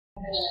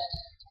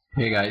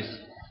Hey guys,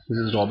 this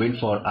is Robin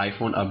for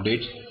iPhone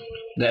updates.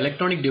 The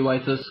electronic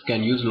devices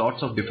can use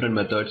lots of different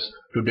methods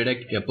to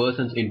detect a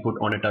person's input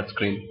on a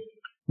touchscreen.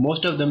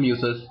 Most of them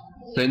uses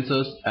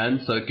sensors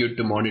and circuit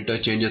to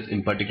monitor changes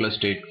in particular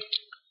state.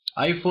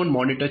 iPhone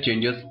monitor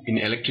changes in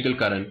electrical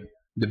current.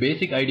 The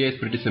basic idea is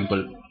pretty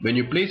simple. When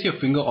you place your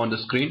finger on the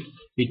screen,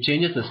 it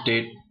changes the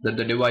state that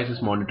the device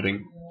is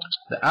monitoring.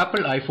 The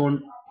Apple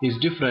iPhone is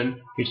different.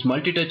 Its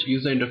multi-touch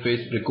user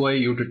interface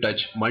requires you to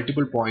touch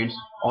multiple points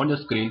on the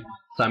screen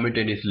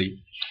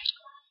simultaneously.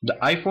 The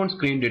iPhone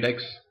screen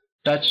detects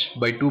touch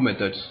by two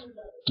methods: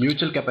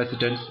 mutual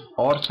capacitance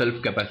or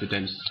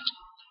self-capacitance.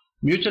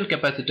 Mutual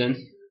capacitance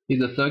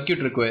is a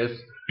circuit requires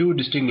two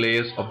distinct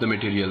layers of the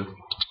material,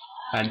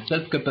 and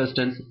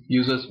self-capacitance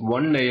uses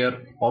one layer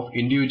of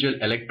individual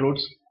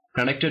electrodes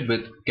connected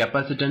with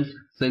capacitance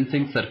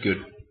sensing circuit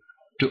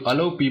to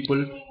allow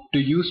people to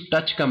use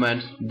touch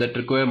commands that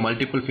require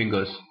multiple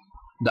fingers.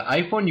 The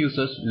iPhone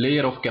uses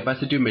layer of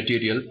capacitive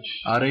material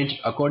arranged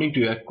according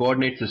to a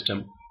coordinate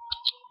system.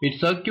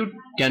 Its circuit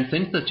can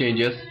sense the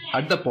changes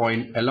at the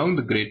point along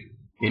the grid.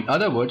 In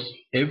other words,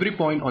 every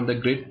point on the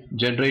grid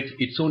generates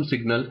its own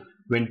signal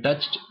when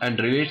touched and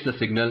relates the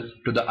signal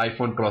to the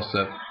iPhone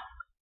processor.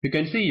 You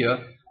can see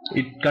here,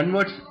 it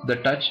converts the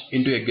touch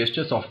into a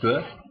gesture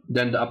software,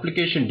 then the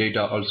application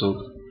data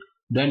also.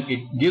 Then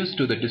it gives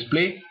to the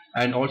display,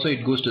 and also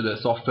it goes to the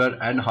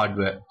software and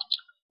hardware.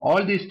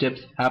 All these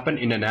steps happen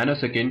in a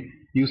nanosecond.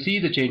 You see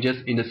the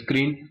changes in the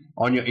screen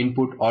on your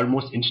input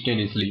almost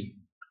instantaneously.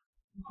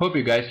 Hope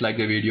you guys like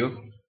the video.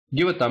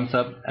 Give a thumbs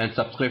up and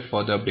subscribe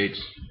for the updates.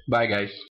 Bye guys.